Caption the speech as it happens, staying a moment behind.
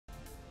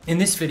In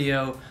this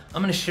video,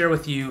 I'm going to share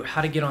with you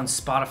how to get on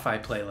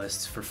Spotify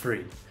playlists for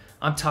free.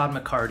 I'm Todd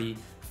McCarty,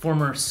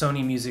 former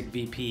Sony Music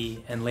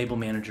VP and label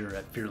manager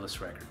at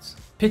Fearless Records.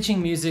 Pitching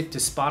music to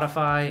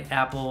Spotify,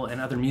 Apple, and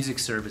other music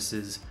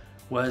services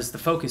was the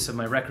focus of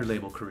my record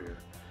label career.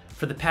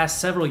 For the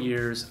past several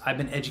years, I've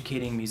been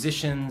educating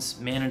musicians,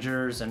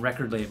 managers, and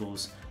record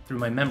labels through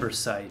my members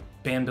site,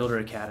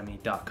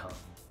 bandbuilderacademy.com.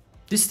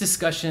 This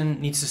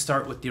discussion needs to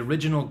start with the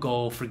original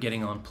goal for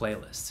getting on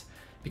playlists,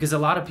 because a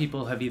lot of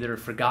people have either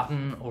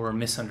forgotten or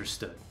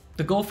misunderstood.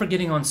 The goal for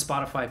getting on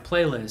Spotify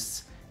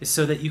playlists is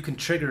so that you can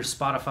trigger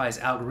Spotify's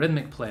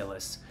algorithmic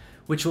playlists,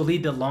 which will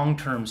lead to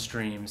long-term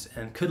streams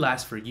and could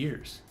last for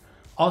years.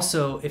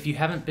 Also, if you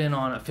haven't been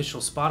on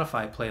official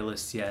Spotify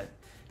playlists yet,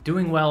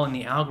 doing well in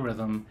the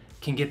algorithm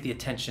can get the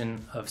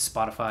attention of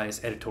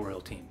Spotify's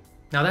editorial team.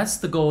 Now that's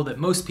the goal that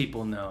most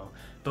people know,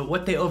 but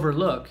what they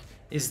overlook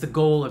is the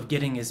goal of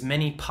getting as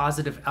many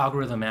positive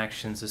algorithm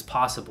actions as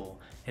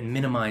possible and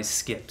minimize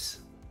skips.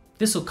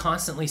 This will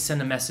constantly send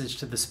a message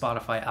to the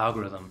Spotify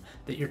algorithm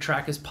that your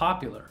track is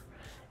popular,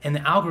 and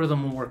the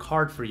algorithm will work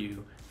hard for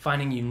you,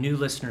 finding you new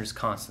listeners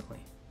constantly.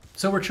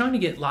 So we're trying to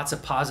get lots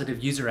of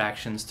positive user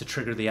actions to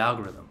trigger the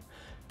algorithm,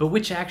 but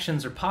which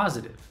actions are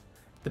positive?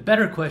 The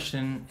better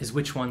question is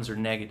which ones are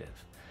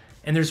negative.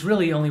 And there's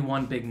really only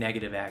one big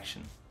negative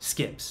action: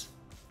 skips.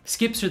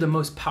 Skips are the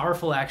most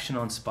powerful action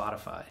on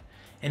Spotify,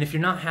 and if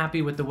you're not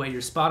happy with the way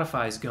your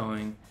Spotify is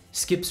going,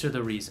 skips are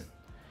the reason.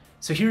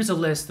 So here's a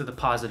list of the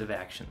positive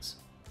actions.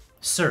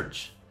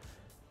 Search.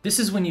 This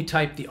is when you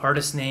type the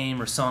artist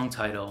name or song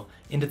title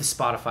into the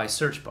Spotify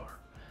search bar.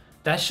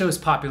 That shows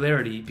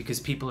popularity because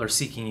people are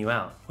seeking you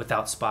out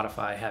without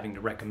Spotify having to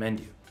recommend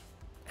you.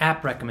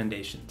 App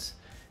recommendations.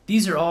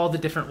 These are all the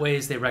different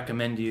ways they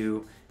recommend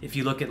you if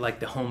you look at like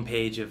the home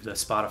page of the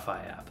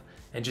Spotify app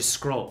and just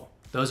scroll.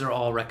 Those are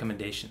all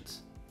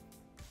recommendations.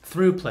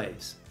 Through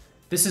plays.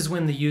 This is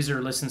when the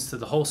user listens to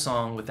the whole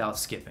song without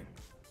skipping.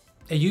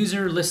 A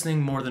user listening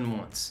more than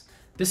once.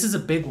 This is a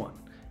big one,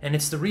 and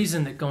it's the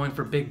reason that going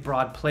for big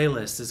broad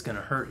playlists is going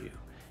to hurt you.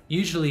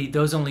 Usually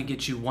those only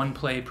get you one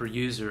play per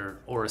user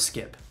or a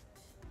skip.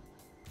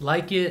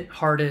 Like it,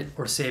 heart it,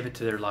 or save it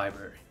to their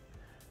library.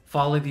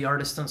 Follow the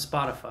artist on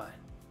Spotify.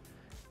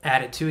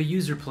 Add it to a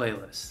user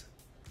playlist.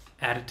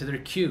 Add it to their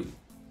queue.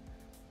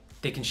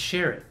 They can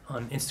share it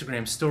on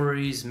Instagram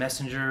stories,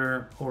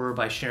 Messenger, or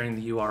by sharing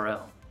the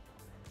URL.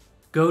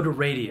 Go to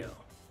radio.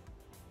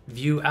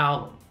 View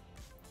album.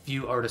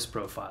 View artist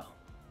profile.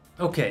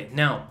 Okay,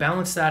 now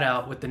balance that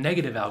out with the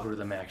negative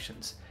algorithm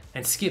actions,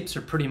 and skips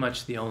are pretty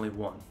much the only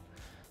one.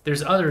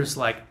 There's others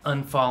like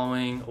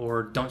unfollowing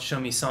or don't show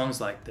me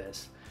songs like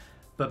this,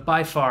 but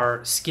by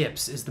far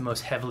skips is the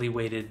most heavily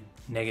weighted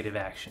negative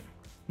action.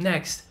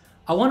 Next,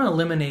 I want to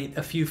eliminate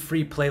a few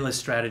free playlist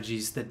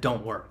strategies that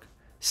don't work.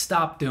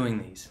 Stop doing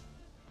these.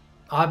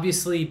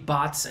 Obviously,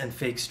 bots and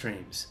fake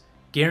streams.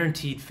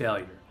 Guaranteed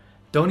failure.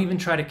 Don't even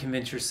try to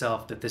convince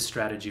yourself that this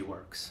strategy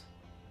works.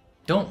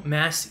 Don't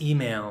mass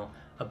email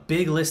a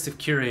big list of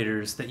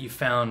curators that you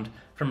found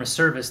from a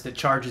service that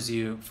charges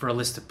you for a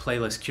list of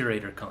playlist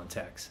curator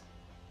contacts.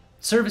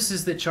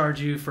 Services that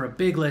charge you for a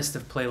big list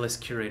of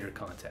playlist curator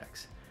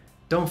contacts.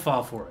 Don't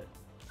fall for it.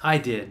 I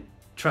did.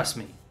 Trust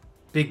me.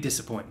 Big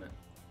disappointment.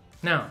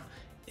 Now,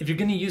 if you're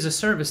going to use a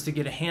service to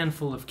get a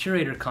handful of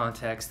curator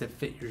contacts that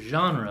fit your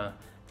genre,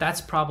 that's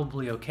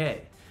probably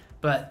okay.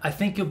 But I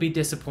think you'll be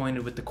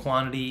disappointed with the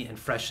quantity and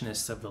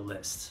freshness of the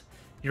lists.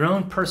 Your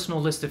own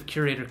personal list of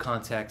curator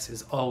contacts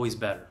is always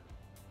better.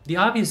 The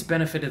obvious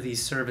benefit of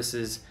these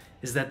services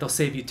is that they'll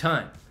save you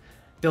time.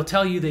 They'll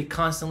tell you they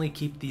constantly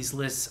keep these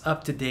lists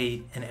up to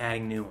date and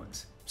adding new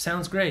ones.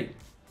 Sounds great.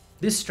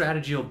 This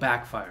strategy will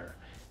backfire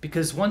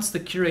because once the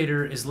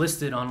curator is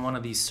listed on one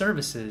of these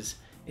services,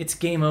 it's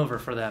game over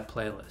for that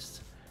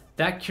playlist.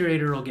 That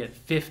curator will get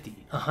 50,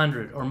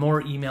 100, or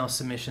more email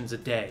submissions a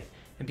day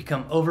and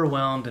become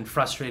overwhelmed and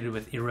frustrated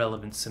with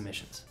irrelevant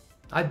submissions.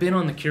 I've been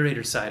on the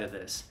curator side of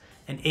this,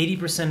 and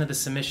 80% of the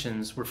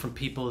submissions were from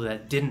people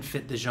that didn't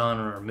fit the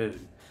genre or mood.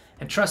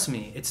 And trust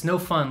me, it's no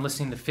fun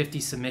listening to 50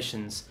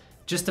 submissions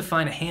just to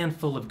find a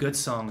handful of good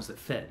songs that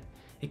fit.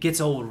 It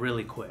gets old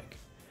really quick.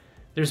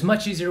 There's a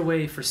much easier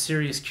way for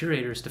serious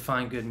curators to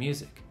find good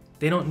music.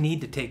 They don't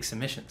need to take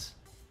submissions.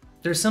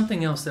 There's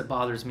something else that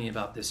bothers me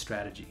about this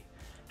strategy.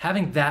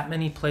 Having that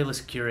many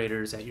playlist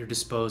curators at your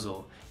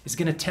disposal is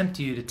going to tempt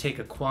you to take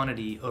a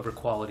quantity over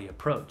quality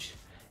approach.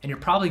 And you're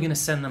probably going to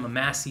send them a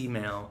mass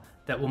email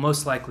that will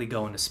most likely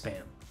go into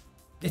spam.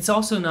 It's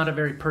also not a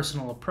very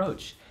personal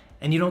approach,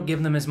 and you don't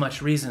give them as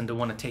much reason to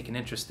want to take an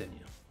interest in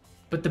you.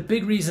 But the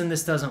big reason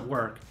this doesn't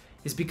work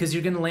is because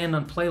you're going to land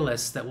on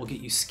playlists that will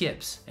get you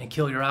skips and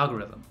kill your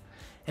algorithm.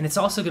 And it's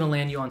also going to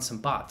land you on some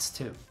bots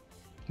too.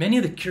 Many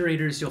of the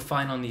curators you'll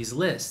find on these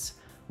lists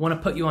want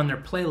to put you on their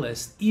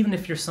playlist even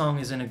if your song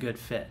isn't a good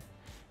fit,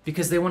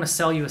 because they want to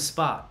sell you a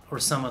spot or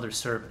some other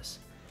service.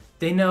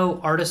 They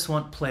know artists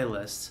want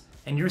playlists,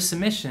 and your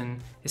submission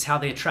is how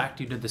they attract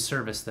you to the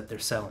service that they're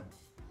selling.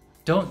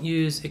 Don't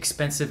use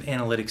expensive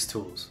analytics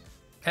tools,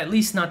 at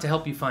least not to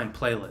help you find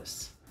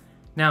playlists.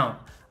 Now,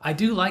 I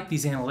do like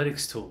these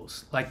analytics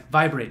tools, like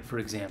Vibrate for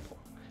example.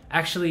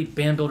 Actually,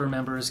 Band Builder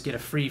members get a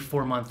free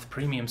 4-month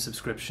premium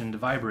subscription to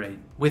Vibrate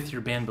with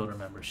your Band Builder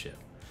membership.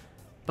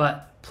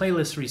 But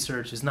playlist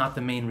research is not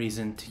the main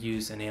reason to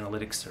use an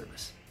analytics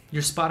service.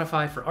 Your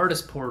Spotify for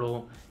Artists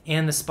portal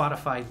and the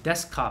Spotify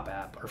desktop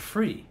app are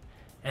free,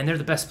 and they're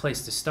the best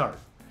place to start.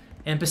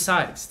 And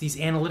besides, these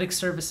analytics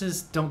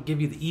services don't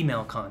give you the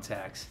email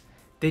contacts.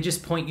 They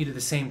just point you to the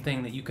same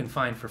thing that you can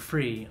find for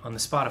free on the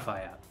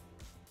Spotify app.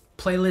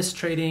 Playlist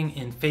trading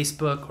in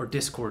Facebook or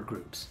Discord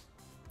groups.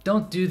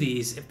 Don't do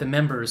these if the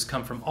members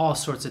come from all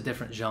sorts of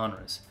different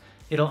genres.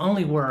 It'll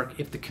only work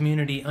if the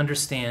community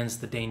understands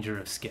the danger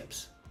of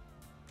skips.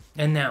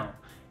 And now,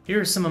 here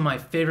are some of my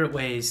favorite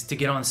ways to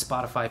get on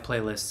Spotify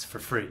playlists for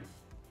free.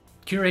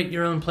 Curate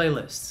your own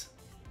playlists.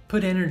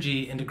 Put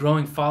energy into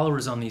growing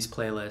followers on these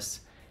playlists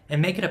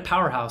and make it a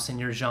powerhouse in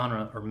your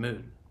genre or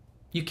mood.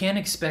 You can't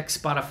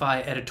expect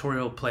Spotify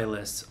editorial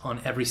playlists on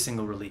every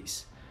single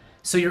release,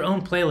 so your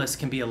own playlist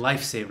can be a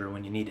lifesaver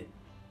when you need it.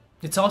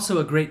 It's also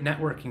a great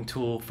networking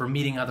tool for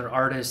meeting other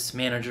artists,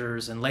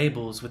 managers, and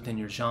labels within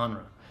your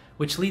genre,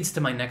 which leads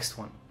to my next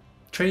one.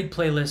 Trade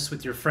playlists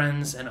with your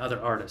friends and other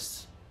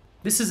artists.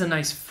 This is a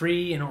nice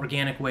free and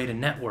organic way to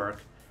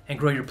network and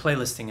grow your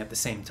playlisting at the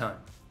same time.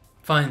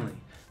 Finally,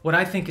 what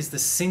I think is the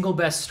single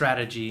best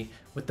strategy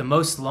with the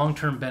most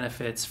long-term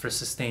benefits for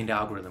sustained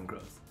algorithm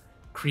growth.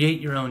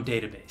 Create your own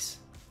database.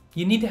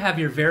 You need to have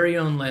your very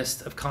own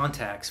list of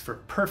contacts for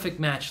perfect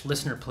match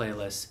listener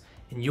playlists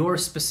in your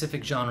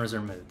specific genres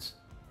or moods.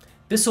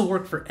 This will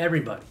work for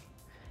everybody.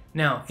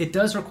 Now, it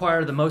does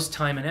require the most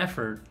time and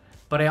effort,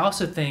 but I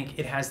also think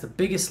it has the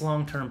biggest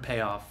long-term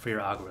payoff for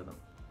your algorithm.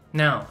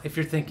 Now, if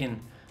you're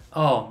thinking,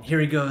 oh, here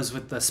he goes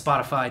with the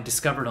Spotify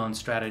discovered on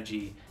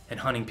strategy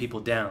and hunting people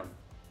down.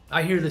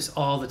 I hear this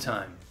all the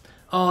time.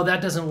 Oh,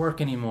 that doesn't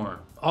work anymore.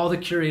 All the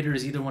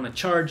curators either want to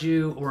charge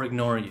you or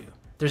ignore you.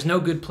 There's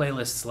no good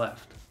playlists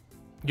left.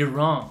 You're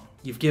wrong.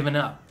 You've given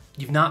up.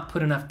 You've not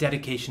put enough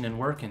dedication and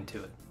work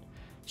into it.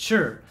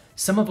 Sure,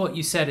 some of what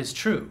you said is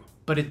true,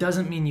 but it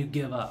doesn't mean you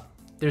give up.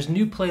 There's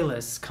new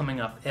playlists coming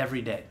up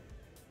every day.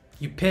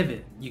 You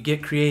pivot, you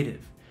get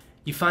creative.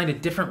 You find a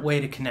different way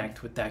to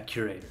connect with that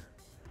curator.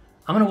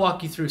 I'm going to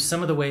walk you through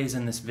some of the ways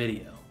in this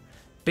video.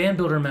 Band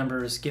Builder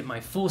members get my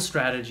full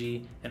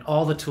strategy and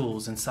all the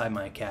tools inside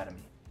my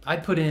academy. I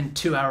put in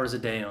 2 hours a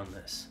day on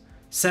this.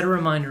 Set a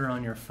reminder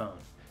on your phone.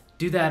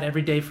 Do that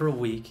every day for a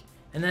week,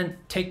 and then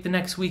take the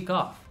next week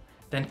off.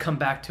 Then come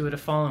back to it a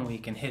following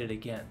week and hit it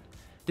again.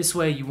 This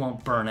way you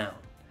won't burn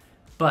out.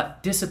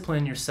 But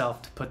discipline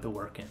yourself to put the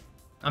work in.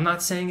 I'm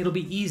not saying it'll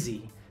be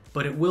easy,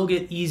 but it will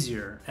get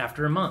easier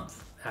after a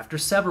month, after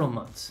several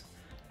months.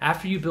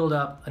 After you build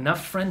up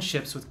enough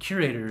friendships with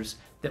curators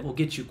that will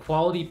get you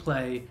quality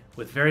play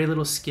with very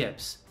little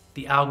skips,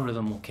 the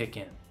algorithm will kick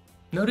in.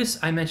 Notice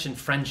I mentioned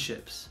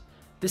friendships.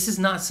 This is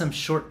not some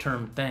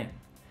short-term thing.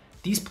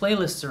 These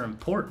playlists are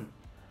important.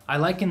 I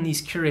liken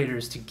these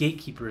curators to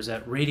gatekeepers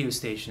at radio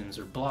stations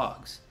or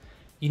blogs.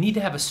 You need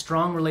to have a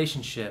strong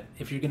relationship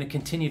if you're going to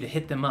continue to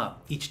hit them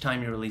up each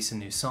time you release a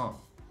new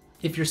song.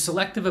 If you're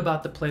selective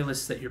about the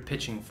playlists that you're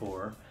pitching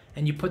for,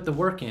 and you put the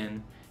work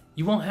in,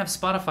 you won't have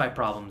Spotify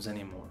problems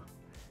anymore.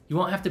 You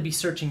won't have to be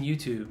searching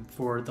YouTube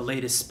for the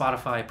latest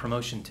Spotify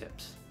promotion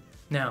tips.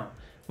 Now,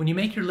 when you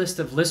make your list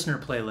of listener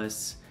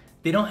playlists,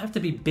 they don't have to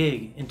be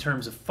big in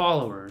terms of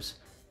followers,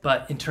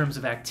 but in terms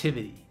of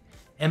activity.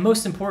 And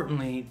most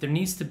importantly, there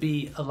needs to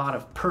be a lot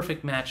of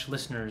perfect match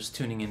listeners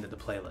tuning into the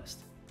playlist.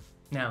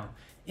 Now,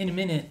 in a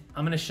minute,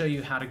 I'm going to show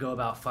you how to go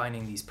about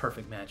finding these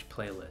perfect match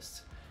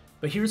playlists.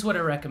 But here's what I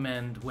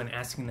recommend when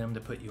asking them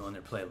to put you on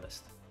their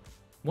playlist.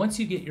 Once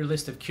you get your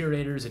list of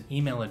curators and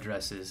email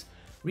addresses,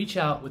 reach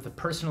out with a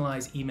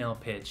personalized email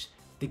pitch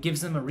that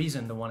gives them a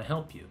reason to want to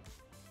help you.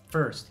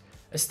 First,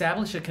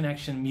 establish a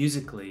connection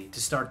musically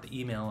to start the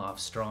email off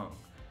strong.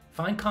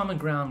 Find common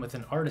ground with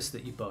an artist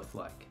that you both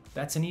like.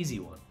 That's an easy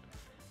one.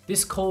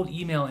 This cold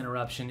email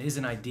interruption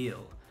isn't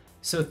ideal,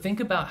 so think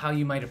about how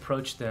you might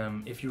approach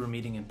them if you were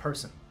meeting in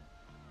person.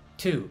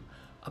 2.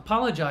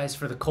 Apologize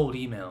for the cold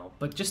email,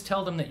 but just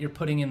tell them that you're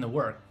putting in the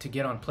work to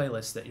get on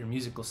playlists that your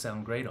music will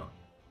sound great on.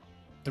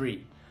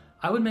 3.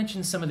 I would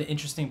mention some of the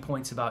interesting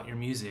points about your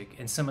music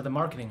and some of the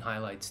marketing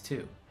highlights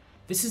too.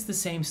 This is the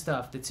same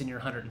stuff that's in your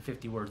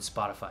 150-word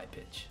Spotify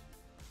pitch.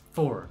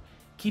 4.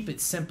 Keep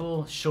it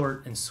simple,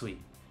 short, and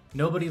sweet.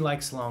 Nobody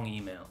likes long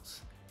emails.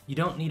 You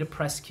don't need a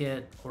press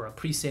kit or a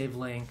pre-save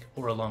link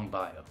or a long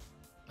bio.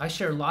 I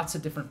share lots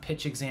of different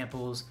pitch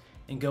examples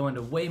and go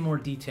into way more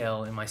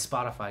detail in my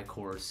Spotify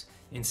course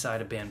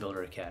inside of Band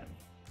Builder Academy.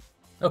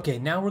 Okay,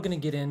 now we're going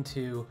to get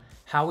into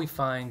how we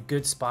find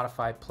good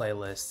Spotify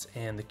playlists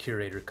and the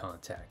curator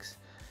contacts.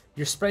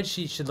 Your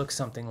spreadsheet should look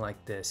something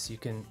like this. You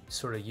can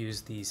sort of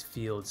use these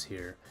fields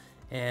here.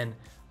 And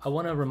I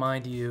want to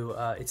remind you,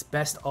 it's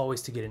best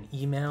always to get an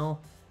email.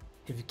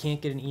 If you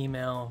can't get an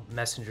email,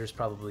 Messenger is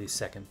probably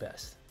second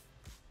best.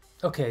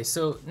 Okay,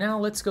 so now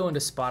let's go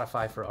into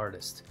Spotify for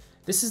Artists.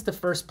 This is the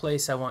first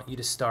place I want you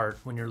to start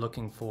when you're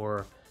looking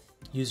for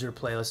user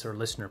playlists or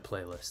listener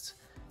playlists.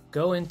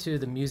 go into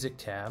the music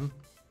tab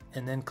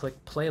and then click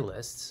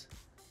playlists,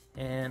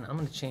 and I'm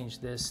going to change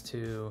this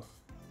to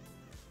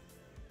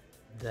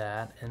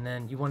that, and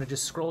then you want to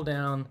just scroll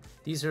down.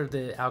 These are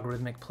the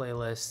algorithmic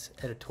playlists,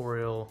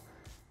 editorial,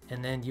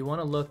 and then you want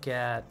to look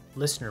at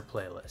listener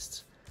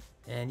playlists,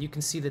 and you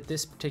can see that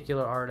this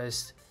particular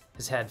artist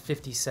has had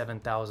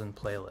 57,000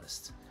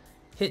 playlists.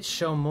 Hit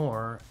show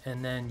more,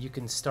 and then you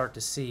can start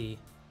to see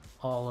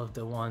all of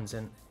the ones,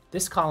 and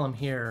this column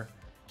here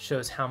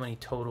shows how many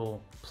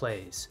total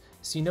plays.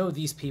 So you know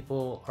these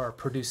people are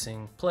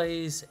producing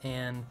plays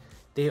and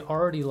they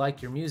already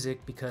like your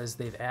music because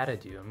they've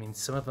added you. I mean,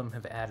 some of them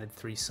have added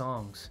 3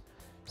 songs.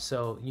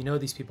 So you know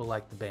these people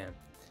like the band.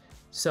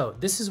 So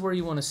this is where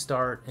you want to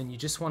start, and you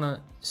just want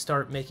to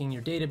start making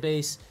your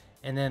database,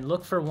 and then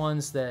look for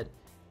ones that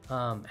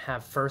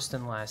have first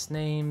and last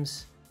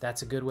names.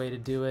 That's a good way to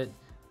do it.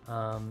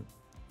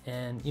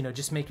 And you know,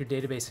 just make your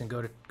database and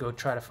go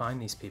try to find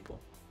these people.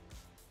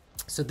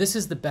 So this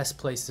is the best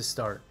place to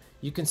start.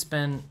 You can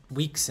spend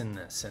weeks in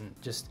this and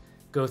just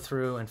go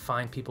through and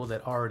find people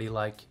that already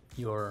like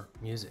your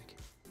music.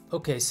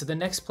 Okay, so the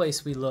next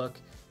place we look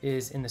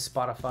is in the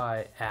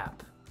Spotify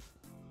app.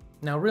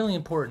 Now, really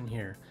important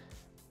here,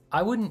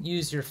 I wouldn't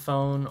use your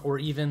phone or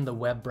even the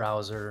web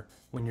browser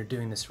when you're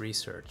doing this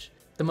research.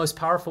 The most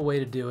powerful way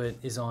to do it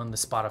is on the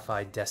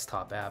Spotify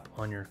desktop app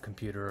on your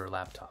computer or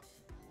laptop.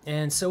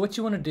 And so what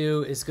you want to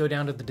do is go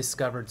down to the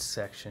Discovered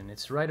section.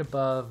 It's right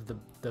above the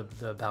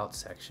About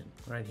section,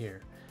 right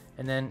here.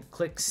 And then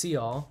click See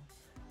All.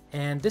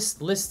 And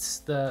this lists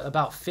the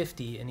about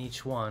 50 in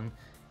each one.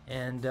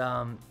 And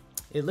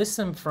it lists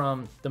them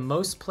from the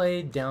most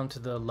played down to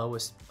the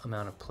lowest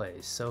amount of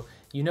plays. So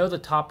you know the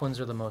top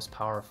ones are the most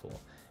powerful.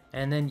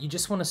 And then you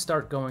just want to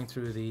start going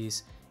through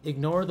these.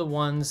 Ignore the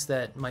ones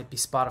that might be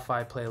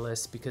Spotify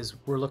playlists because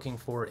we're looking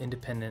for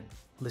independent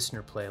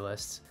listener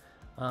playlists.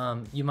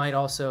 You might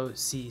also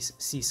see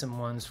some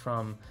ones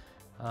from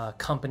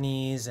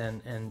companies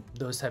and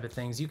those type of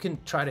things. You can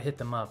try to hit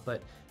them up,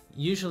 but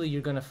usually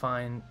you're going to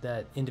find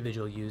that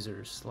individual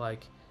users,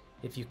 like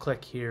if you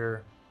click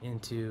here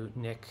into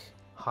Nick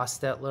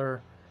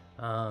Hostetler,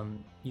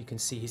 you can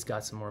see he's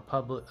got some more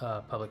public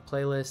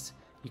playlists.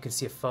 You can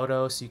see a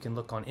photo, so you can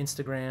look on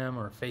Instagram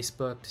or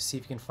Facebook to see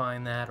if you can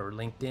find that, or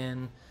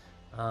LinkedIn.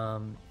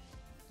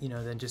 You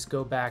know, then just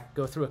go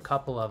through a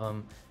couple of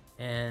them,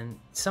 and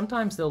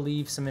sometimes they'll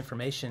leave some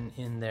information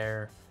in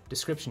their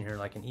description here,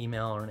 like an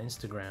email or an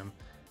Instagram.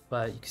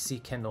 But you can see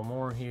Kendall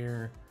Moore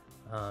here.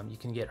 You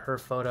can get her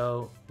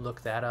photo,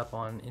 look that up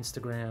on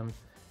Instagram,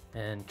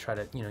 and try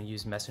to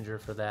use Messenger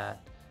for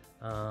that.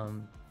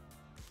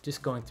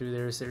 Just going through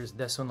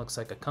this one looks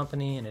like a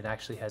company, and it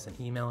actually has an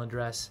email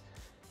address.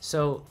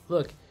 So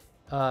look,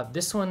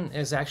 this one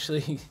is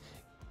actually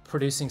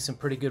producing some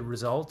pretty good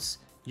results.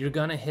 You're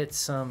gonna hit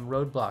some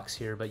roadblocks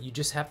here, but you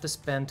just have to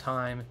spend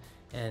time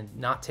and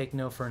not take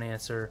no for an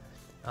answer.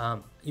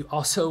 You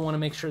also want to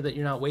make sure that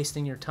you're not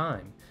wasting your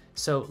time.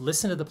 So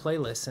listen to the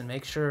playlist and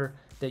make sure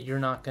that you're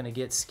not going to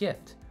get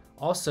skipped.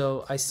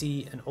 Also, I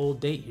see an old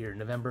date here,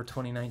 November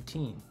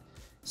 2019.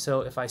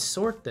 So if I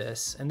sort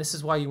this, and this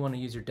is why you want to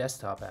use your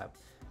desktop app,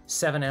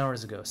 7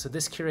 hours ago. So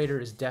this curator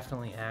is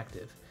definitely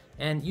active.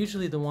 And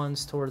usually the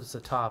ones towards the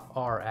top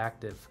are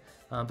active.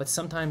 But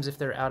sometimes if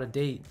they're out of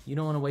date, you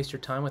don't want to waste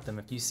your time with them.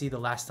 If you see the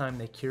last time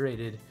they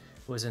curated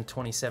was in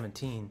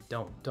 2017,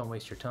 don't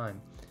waste your time.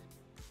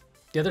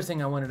 The other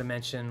thing I wanted to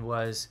mention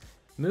was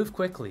move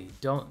quickly.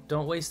 Don't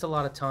waste a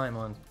lot of time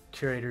on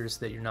curators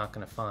that you're not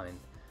going to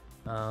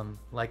find.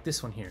 Like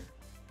this one here,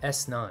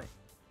 S9.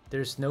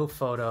 There's no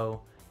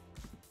photo.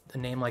 A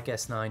name like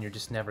S9, you're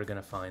just never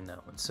going to find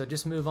that one. So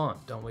just move on.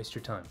 Don't waste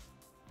your time.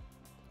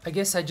 I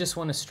guess I just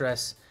want to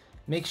stress,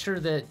 make sure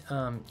that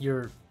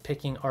you're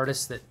picking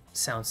artists that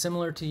sound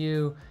similar to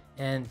you,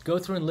 and go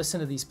through and listen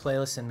to these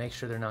playlists and make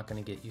sure they're not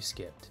going to get you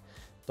skipped.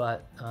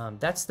 But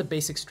that's the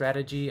basic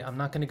strategy. I'm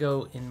not going to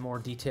go in more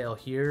detail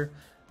here.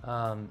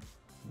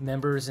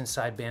 Members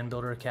inside Band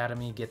Builder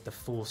Academy get the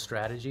full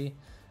strategy.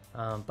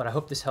 But I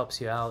hope this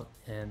helps you out,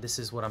 and this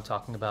is what I'm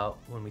talking about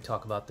when we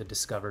talk about the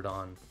Discovered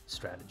On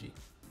strategy.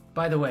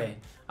 By the way,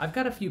 I've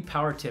got a few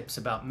power tips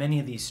about many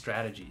of these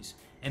strategies,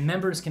 and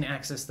members can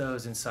access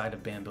those inside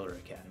of Band Builder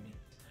Academy.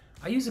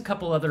 I use a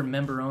couple other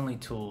member-only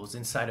tools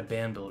inside of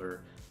Band Builder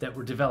that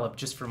were developed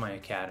just for my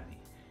academy.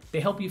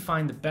 They help you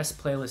find the best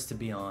playlists to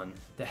be on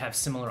that have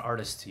similar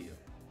artists to you.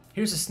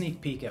 Here's a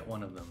sneak peek at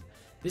one of them.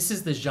 This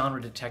is the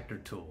Genre Detector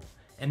tool,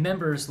 and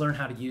members learn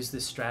how to use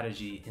this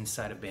strategy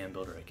inside of Band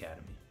Builder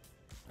Academy.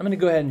 I'm going to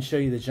go ahead and show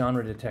you the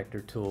Genre Detector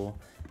tool,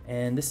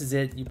 and this is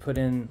it. You put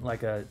in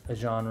like a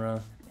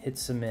genre, hit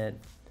submit,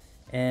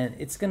 and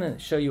it's going to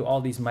show you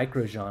all these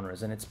micro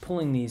genres, and it's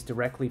pulling these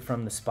directly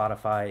from the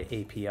Spotify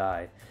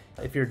API.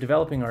 If you're a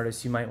developing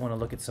artist, you might want to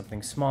look at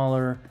something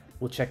smaller.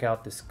 We'll check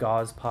out this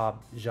gauze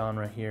pop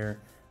genre here.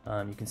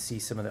 You can see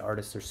some of the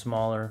artists are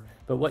smaller,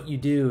 but what you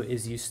do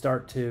is you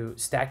start to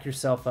stack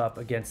yourself up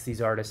against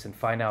these artists and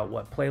find out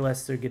what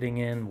playlists they're getting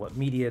in, what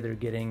media they're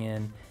getting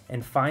in,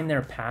 and find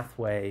their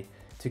pathway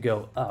to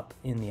go up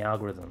in the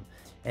algorithm.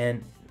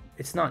 And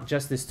it's not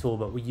just this tool,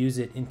 but we use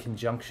it in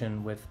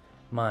conjunction with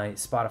my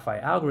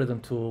Spotify algorithm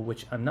tool,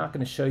 which I'm not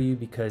going to show you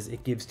because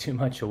it gives too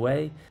much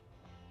away.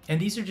 And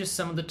these are just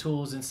some of the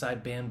tools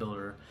inside Band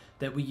Builder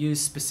that we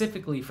use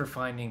specifically for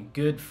finding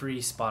good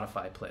free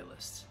Spotify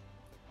playlists.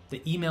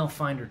 The email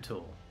finder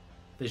tool,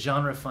 the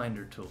genre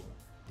finder tool,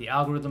 the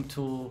algorithm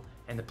tool,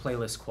 and the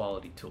playlist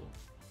quality tool.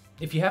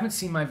 If you haven't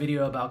seen my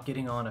video about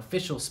getting on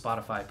official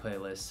Spotify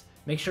playlists,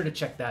 make sure to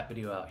check that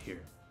video out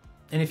here.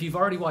 And if you've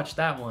already watched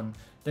that one,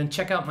 then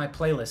check out my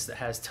playlist that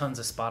has tons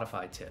of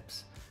Spotify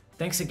tips.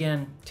 Thanks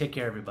again. Take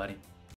care, everybody.